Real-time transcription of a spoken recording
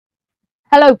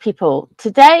Hello, people.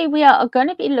 Today we are going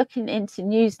to be looking into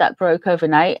news that broke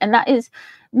overnight, and that is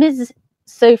Ms.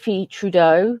 Sophie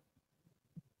Trudeau,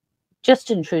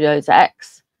 Justin Trudeau's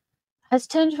ex, has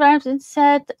turned around and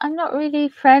said, I'm not really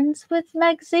friends with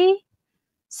Megsy.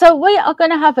 So we are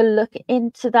going to have a look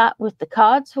into that with the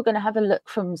cards. We're going to have a look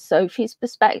from Sophie's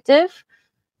perspective,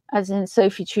 as in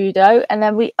Sophie Trudeau, and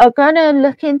then we are going to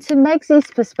look into Megsy's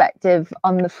perspective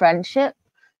on the friendship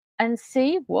and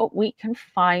see what we can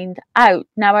find out.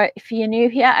 Now, if you're new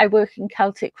here, I work in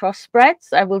Celtic cross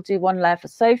spreads. I will do one layer for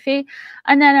Sophie,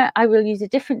 and then I will use a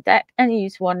different deck and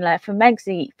use one layer for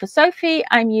Megsy. For Sophie,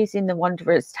 I'm using the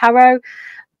Wanderer's Tarot,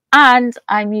 and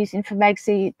I'm using for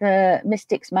Megsy the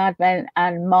Mystics, Madmen,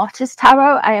 and Martyrs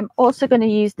Tarot. I am also going to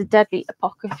use the Deadly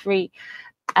Apothecary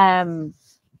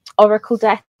Oracle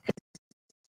deck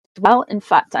as well. In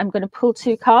fact, I'm going to pull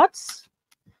two cards.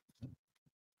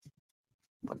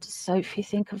 What does Sophie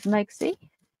think of Megsy?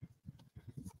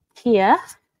 Here,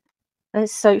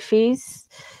 there's Sophie's.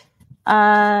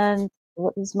 And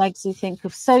what does Megsy think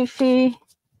of Sophie?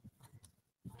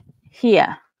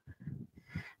 Here.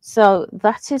 So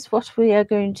that is what we are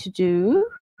going to do.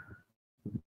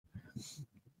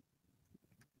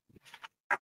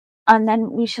 And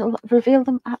then we shall reveal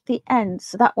them at the end.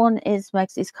 So that one is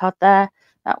Megsy's card there.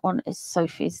 That one is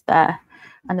Sophie's there.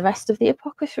 And the rest of the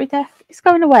Apothecary deck is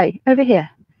going away over here.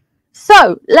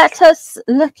 So let us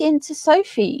look into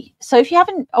Sophie. So if you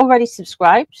haven't already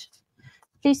subscribed,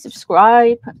 please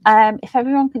subscribe. If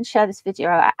everyone can share this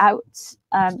video out,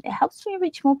 it helps me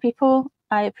reach more people.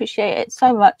 I appreciate it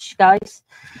so much, guys.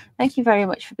 Thank you very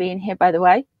much for being here, by the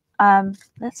way.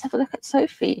 Let's have a look at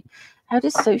Sophie. How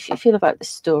does Sophie feel about the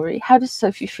story? How does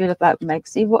Sophie feel about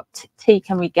Megsy? What tea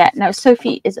can we get? Now,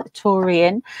 Sophie is a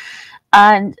Taurian,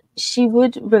 and she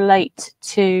would relate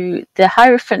to the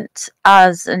Hierophant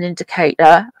as an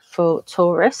indicator for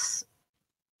Taurus,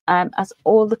 as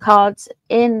all the cards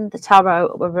in the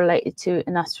tarot were related to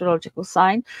an astrological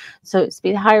sign. So it's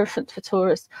been Hierophant for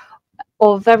Taurus,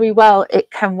 or very well,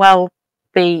 it can well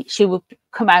be she will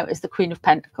come out as the Queen of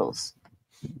Pentacles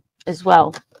as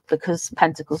well, because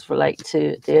Pentacles relate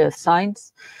to the earth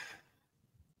signs,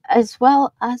 as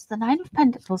well as the Nine of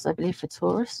Pentacles, I believe, for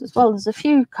Taurus as well. There's a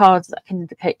few cards that can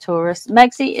indicate Taurus.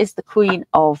 Megsy is the Queen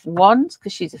of Wands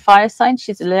because she's a fire sign.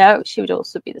 She's a Leo. She would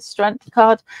also be the Strength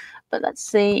card. But let's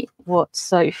see what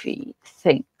Sophie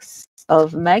thinks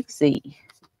of Megsy.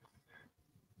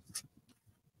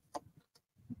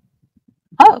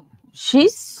 Oh,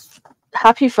 she's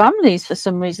happy families for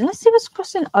some reason. Let's see what's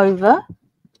crossing over.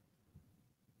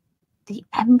 The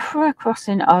Emperor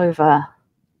crossing over.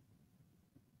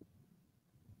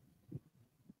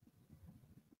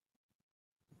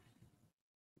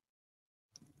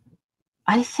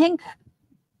 I think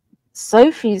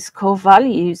Sophie's core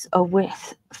values are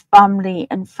with family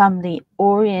and family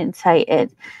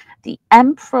orientated. The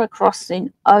Emperor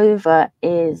crossing over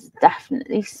is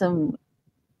definitely some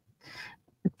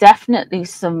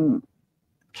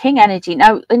king energy.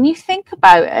 Now, when you think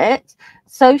about it,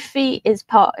 Sophie is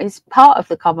part of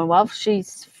the Commonwealth.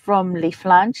 She's from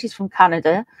Leafland. She's from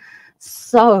Canada.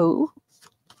 So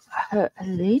her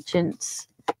allegiance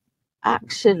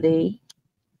actually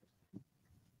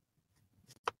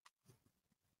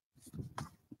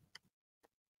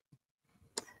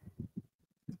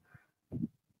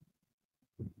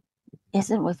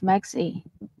isn't with Megsy,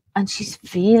 and she's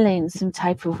feeling some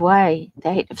type of way.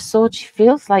 The Eight of Swords, she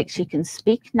feels like she can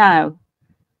speak now.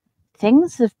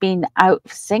 Things have been out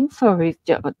of sync for her. We've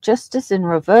got Justice in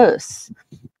reverse,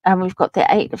 and we've got the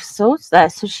Eight of Swords there.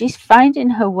 So she's finding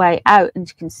her way out, and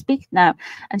she can speak now.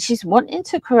 And she's wanting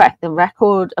to correct the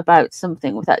record about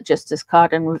something with that Justice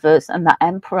card in reverse and that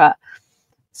Emperor.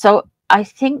 So I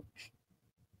think,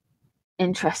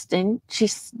 interesting,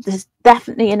 there's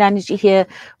definitely an energy here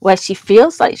where she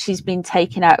feels like she's been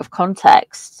taken out of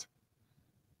context,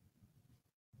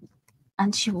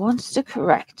 and she wants to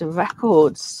correct the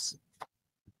records.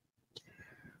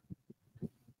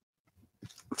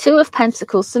 Two of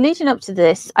Pentacles. So leading up to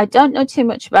this, I don't know too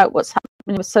much about what's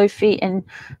happening with Sophie in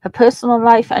her personal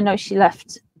life. I know she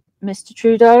left Mr.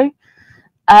 Trudeau,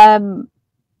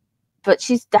 but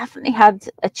she's definitely had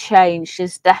a change.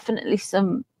 There's definitely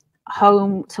some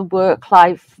home to work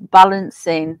life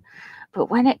balancing, but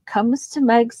when it comes to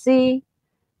Megsy,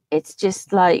 it's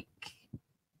just like,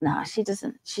 no, she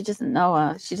doesn't know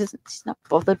her. She's not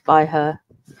bothered by her.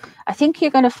 I think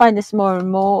you're going to find this more and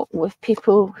more with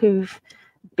people who've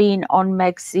been on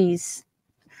Megsy's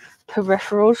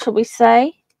peripheral, shall we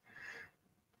say.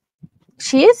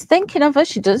 She is thinking of her.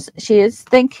 She is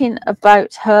thinking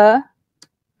about her.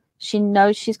 She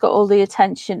knows she's got all the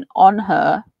attention on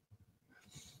her.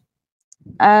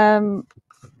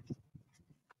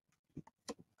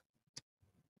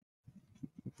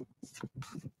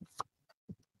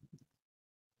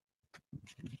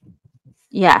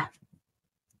 Yeah,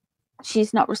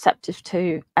 she's not receptive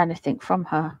to anything from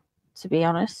her, to be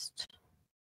honest.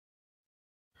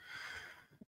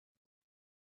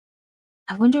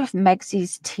 I wonder if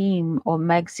Megsy's team or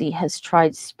Megsy has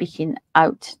tried speaking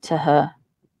out to her,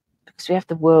 because we have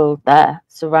the world there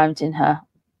surrounding her.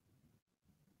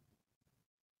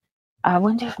 I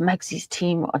wonder if Megsy's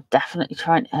team are definitely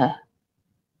trying to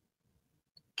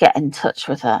get in touch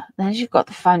with her. Then you've got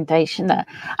the foundation there.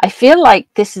 I feel like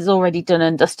this is already done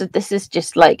and dusted. This is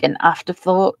just like an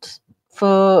afterthought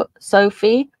for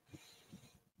Sophie.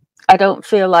 I don't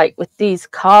feel like with these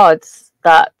cards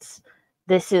that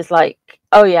this is like,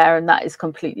 oh yeah, and that is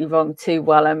completely wrong too,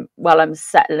 while I'm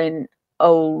settling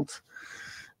old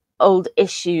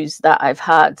issues that I've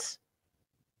had.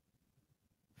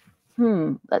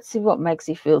 Let's see what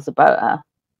Megsy feels about her.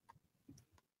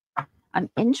 I'm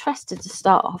interested to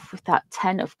start off with that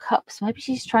 10 of Cups. Maybe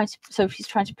Sophie's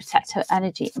trying to protect her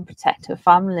energy and protect her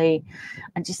family,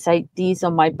 and just say, these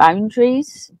are my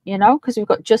boundaries, you know, because we've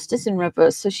got Justice in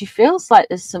reverse. So she feels like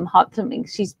there's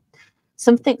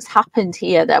something's happened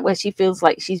here that where she feels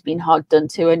like she's been hard done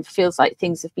to, and feels like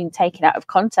things have been taken out of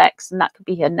context, and that could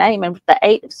be her name. And with the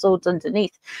 8 of Swords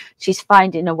underneath, she's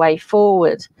finding a way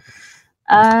forward.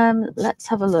 Let's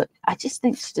have a look. I just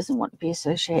think she doesn't want to be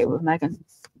associated with Megan.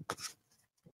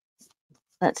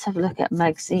 Let's have a look at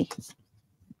Megsy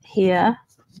here.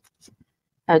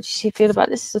 How does she feel about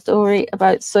this story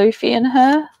about Sophie and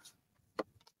her?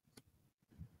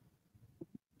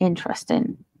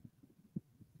 Interesting.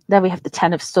 There we have the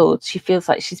 10 of Swords. She feels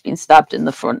like she's been stabbed in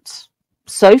the front.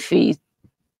 Sophie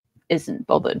isn't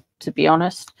bothered, to be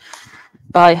honest,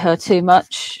 by her too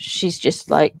much. She's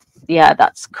just like, yeah,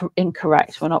 that's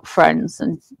incorrect. We're not friends.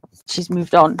 And she's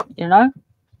moved on, you know?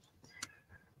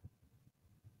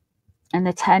 And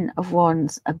the 10 of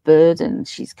Wands, a burden.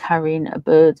 She's carrying a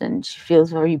burden. She feels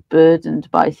very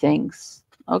burdened by things.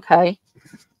 Okay.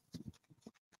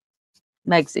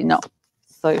 Megsy, not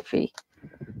Sophie.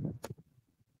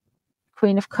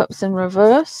 Queen of Cups in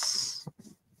reverse.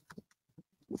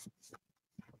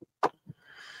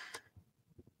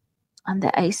 And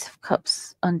the Ace of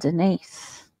Cups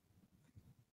underneath.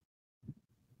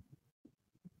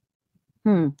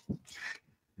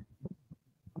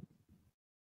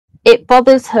 It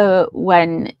bothers her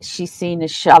when she's seen as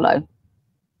shallow.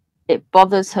 It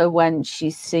bothers her when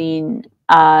she's seen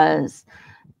as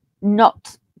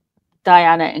not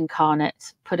Diana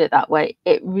incarnate, put it that way.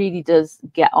 It really does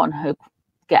get on her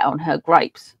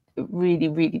gripes. It really,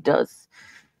 really does.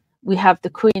 We have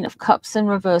the Queen of Cups in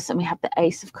reverse, and we have the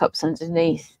Ace of Cups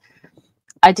underneath.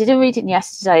 I did a reading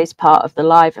yesterday as part of the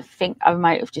live. I think I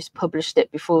might have just published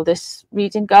it before this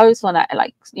reading goes, when I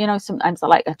like, you know, sometimes I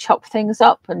like to chop things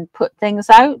up and put things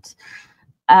out.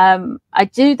 I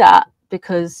do that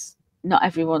because not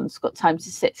everyone's got time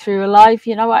to sit through a live,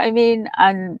 you know what I mean?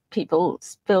 And people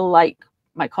feel like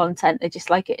my content, they just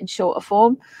like it in shorter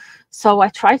form. So I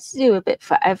try to do a bit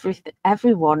for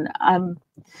everyone. And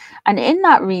in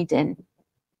that reading,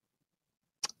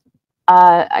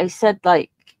 I said, like,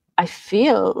 I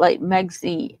feel like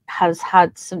Megsy has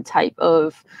had some type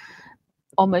of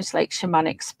almost like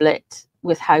shamanic split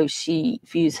with how she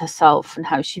views herself and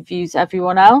how she views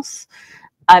everyone else.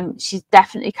 She's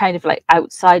definitely kind of like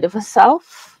outside of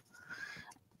herself.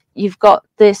 You've got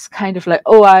this kind of like,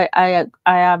 oh, I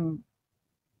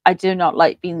do not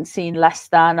like being seen less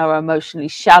than, or emotionally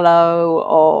shallow,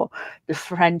 or the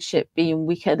friendship being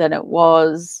weaker than it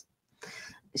was.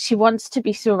 She wants to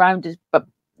be surrounded, but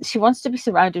she wants to be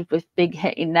surrounded with big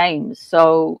hitting names.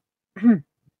 So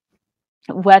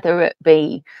whether it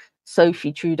be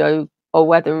Sophie Trudeau, or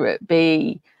whether it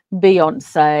be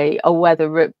Beyonce, or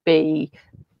whether it be,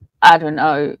 I don't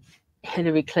know,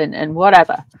 Hillary Clinton,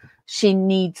 whatever, she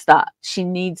needs that. She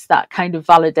needs that kind of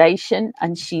validation,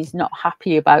 and she's not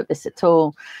happy about this at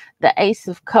all. The Ace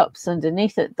of Cups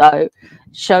underneath it, though,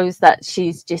 shows that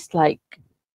she's just like,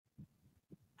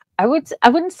 I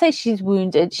wouldn't say she's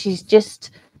wounded. She's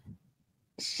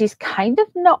kind of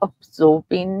not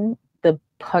absorbing the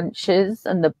punches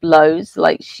and the blows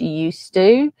like she used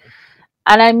to.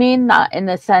 And I mean that in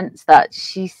the sense that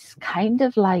she's kind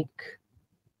of like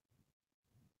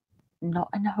not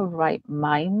in her right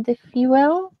mind, if you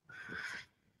will.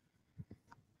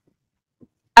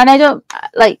 And I don't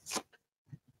like,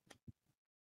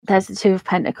 there's the 2 of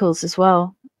Pentacles as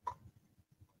well.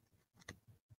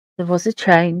 There was a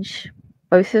change.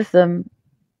 Both of them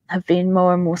have been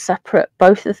more and more separate.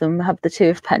 Both of them have the 2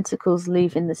 of Pentacles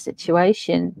leaving the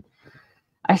situation.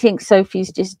 I think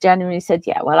Sophie's just genuinely said,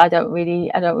 yeah, well, I don't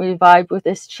really vibe with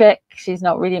this chick. She's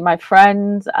not really my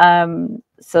friend.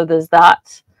 So there's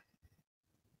that.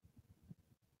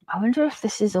 I wonder if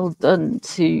this is all done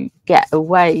to get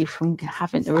away from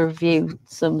having to review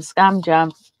some scam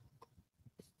jam.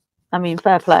 I mean,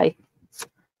 fair play.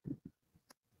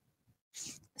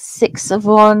 6 of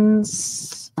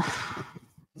Wands.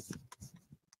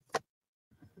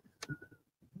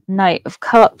 Knight of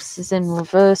Cups is in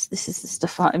reverse. This is the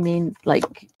stuff I mean,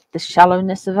 like the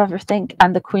shallowness of everything,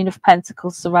 and the Queen of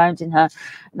Pentacles surrounding her.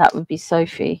 That would be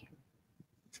Sophie.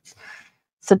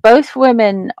 So both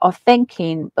women are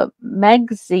thinking, but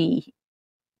Megsy,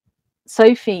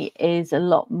 Sophie is a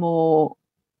lot more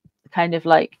kind of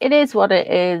like, it is what it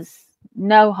is,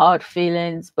 no hard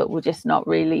feelings, but we're just not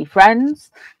really friends.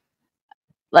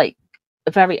 Like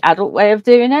a very adult way of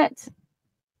doing it.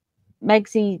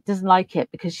 Megsy doesn't like it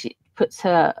because she puts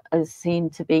her as seen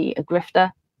to be a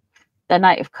grifter. The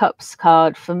Knight of Cups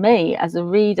card for me as a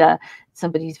reader,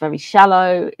 somebody's very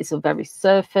shallow, it's a very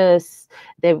surface,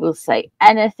 they will say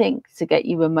anything to get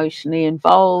you emotionally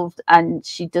involved, and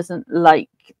she doesn't like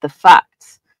the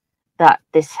fact that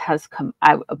this has come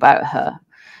out about her.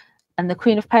 And the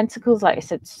Queen of Pentacles, like I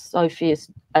said, Sophie is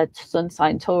a sun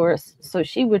sign Taurus, so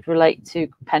she would relate to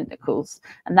Pentacles,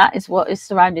 and that is what is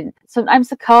surrounding. Sometimes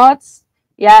the cards,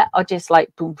 yeah, are just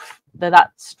like boom, they're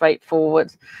that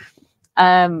straightforward.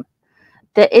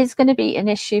 There is going to be an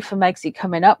issue for Megsy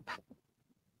coming up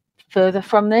further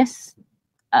from this.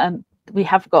 We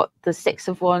have got the 6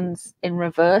 of Wands in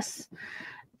reverse.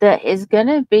 There is going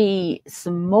to be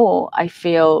some more, I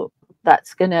feel,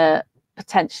 that's going to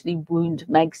potentially wound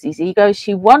Megsy's ego.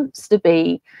 She wants to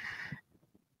be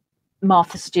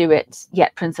Martha Stewart,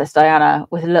 yet Princess Diana,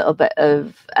 with a little bit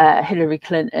of Hillary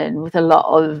Clinton, with a lot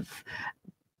of,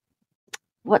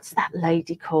 what's that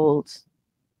lady called?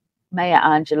 Maya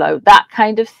Angelou, that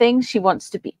kind of thing. She wants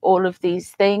to be all of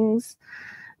these things.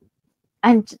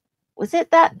 And was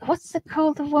it that, what's it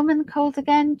called, the woman called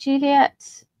again?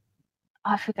 Juliet?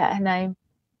 I forget her name.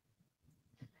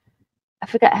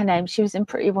 She was in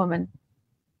Pretty Woman.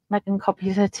 Megan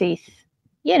copies her teeth.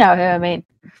 You know who I mean.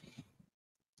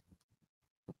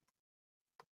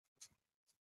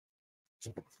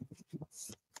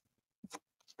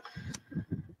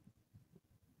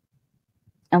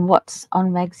 And what's on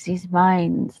Megsy's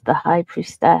mind? The High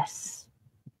Priestess.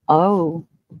 Oh.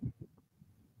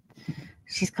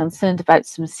 She's concerned about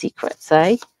some secrets,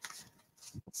 eh?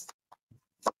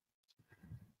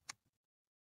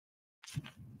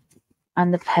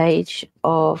 And the Page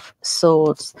of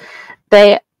Swords.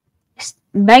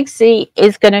 Megsy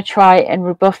is going to try and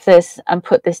rebuff this and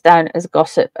put this down as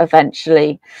gossip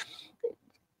eventually.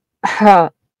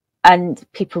 And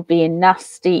people being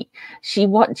nasty.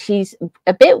 She's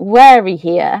a bit wary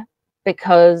here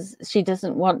because she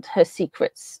doesn't want her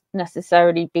secrets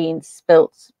necessarily being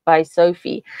spilt by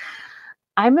Sophie.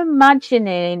 I'm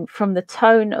imagining from the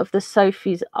tone of the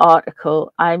Sophie's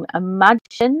article, now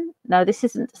this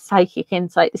isn't psychic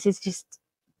insight, this is just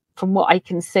from what I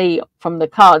can see from the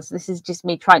cards, this is just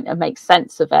me trying to make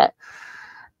sense of it.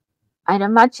 I'd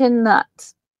imagine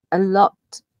that a lot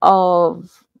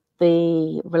of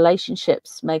the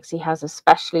relationships Megsy has,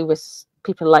 especially with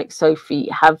people like Sophie,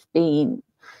 have been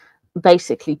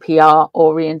basically PR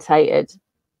orientated,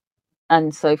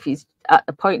 and Sophie's at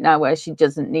the point now where she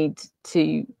doesn't need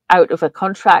to, out of a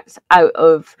contract, out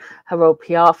of her old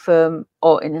PR firm,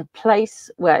 or in a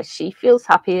place where she feels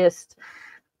happiest,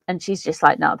 and she's just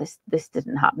like, no, this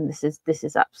didn't happen, this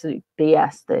is absolute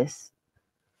BS, this.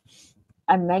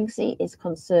 And Megsy is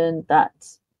concerned that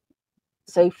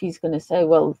Sophie's going to say,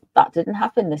 well, that didn't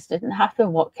happen, this didn't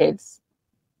happen, what kids?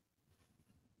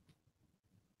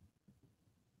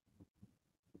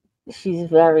 She's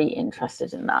very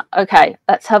interested in that. Okay,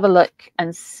 let's have a look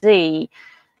and see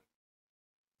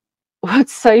what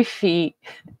Sophie...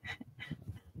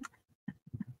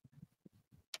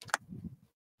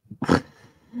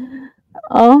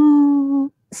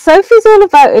 Oh, Sophie's all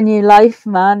about a new life,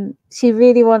 man. She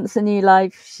really wants a new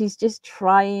life. She's just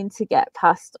trying to get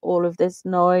past all of this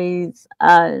noise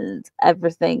and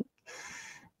everything.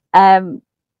 The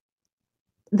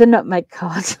nutmeg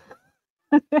card.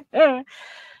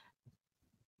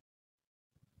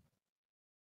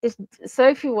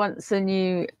 Sophie wants a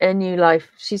new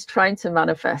life. She's trying to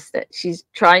manifest it. She's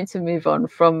trying to move on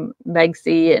from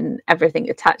Megsy and everything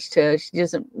attached to her. She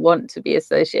doesn't want to be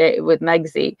associated with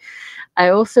Megsy. I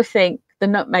also think the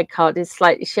nutmeg card is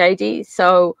slightly shady.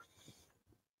 So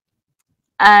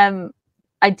I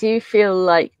do feel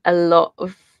like a lot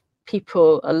of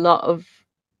people, a lot of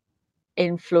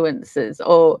influencers,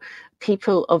 or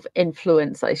people of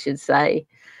influence, I should say,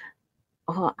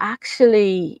 are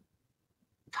actually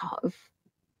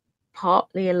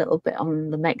partly a little bit on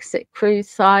the Mexic cruise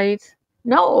side.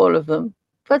 Not all of them,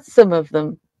 but some of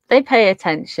them. They pay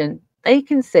attention. They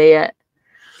can see it.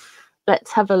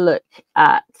 Let's have a look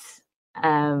at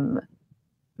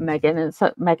Megan and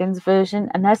Megan's version.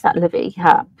 And there's that Liberty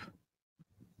Cap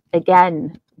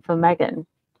again for Megan.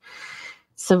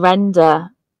 Surrender.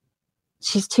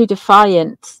 She's too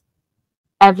defiant.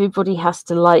 Everybody has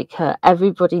to like her.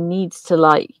 Everybody needs to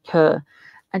like her.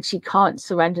 And she can't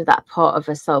surrender that part of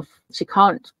herself. She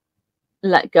can't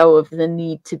let go of the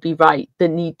need to be right, the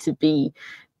need to be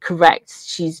correct.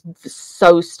 She's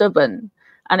so stubborn.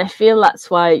 And I feel that's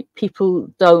why people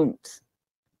don't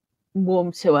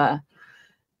warm to her,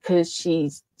 because she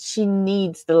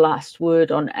needs the last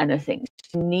word on anything.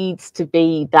 She needs to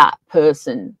be that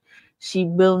person. She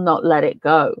will not let it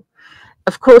go.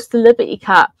 Of course, the Liberty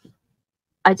Cap,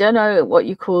 I don't know what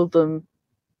you call them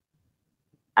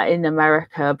in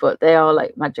America, but they are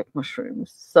like magic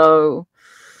mushrooms. So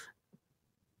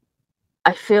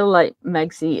I feel like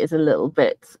Megsy is a little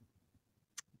bit,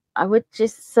 I would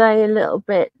just say a little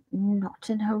bit not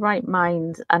in her right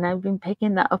mind. And I've been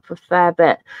picking that up a fair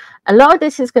bit. A lot of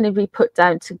this is going to be put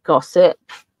down to gossip,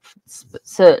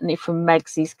 certainly from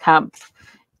Megsy's camp.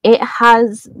 It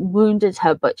has wounded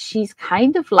her, but she's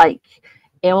kind of like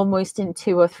almost in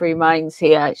 2 or 3 minds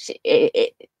here.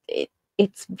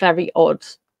 It's very odd.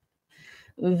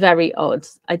 Very odd.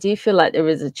 I do feel like there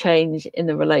is a change in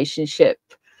the relationship,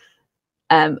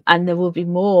 and there will be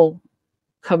more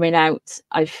coming out.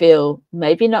 I feel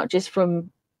maybe not just from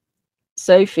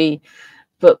Sophie,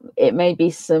 but it may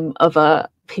be some other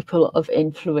people of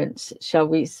influence, shall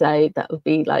we say, that would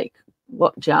be like,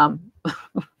 what jam?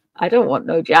 I don't want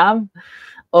no jam,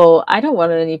 or I don't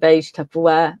want any beige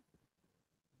Tupperware.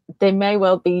 There may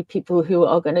well be people who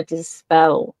are going to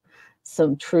dispel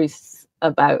some truths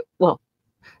about, well,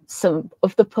 some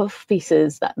of the puff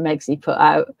pieces that Megsy put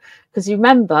out. Because you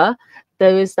remember,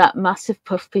 there was that massive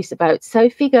puff piece about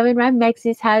Sophie going around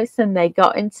Megsy's house, and they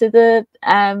got into the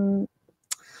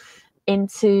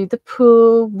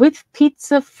pool with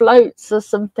pizza floats or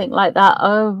something like that.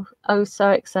 Oh,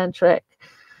 so eccentric.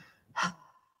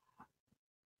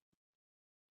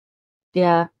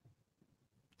 Yeah.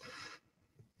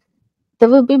 There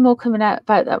will be more coming out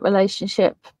about that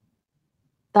relationship.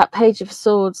 That Page of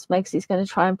Swords, Megsy's going to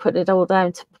try and put it all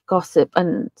down to gossip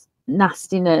and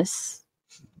nastiness.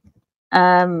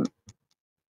 And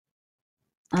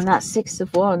that 6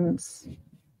 of Wands.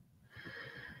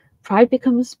 Pride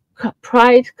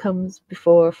comes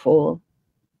before a fall.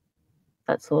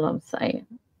 That's all I'm saying.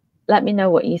 Let me know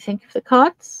what you think of the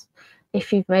cards.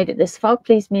 If you've made it this far,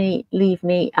 please leave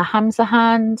me a Hamza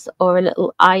hand or a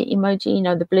little eye emoji, you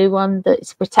know, the blue one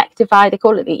that's protective eye. They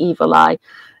call it the evil eye.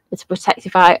 It's a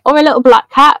protective eye, or a little black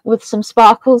cat with some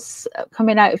sparkles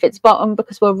coming out of its bottom,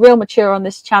 because we're real mature on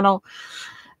this channel.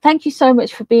 Thank you so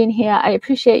much for being here. I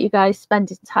appreciate you guys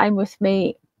spending time with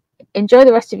me. Enjoy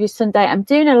the rest of your Sunday. I'm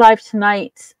doing a live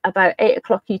tonight about 8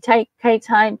 o'clock UK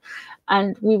time,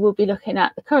 and we will be looking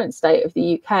at the current state of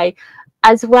the UK,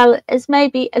 as well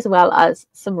as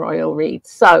some royal reads.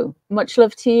 So much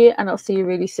love to you, and I'll see you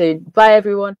really soon. Bye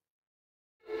everyone.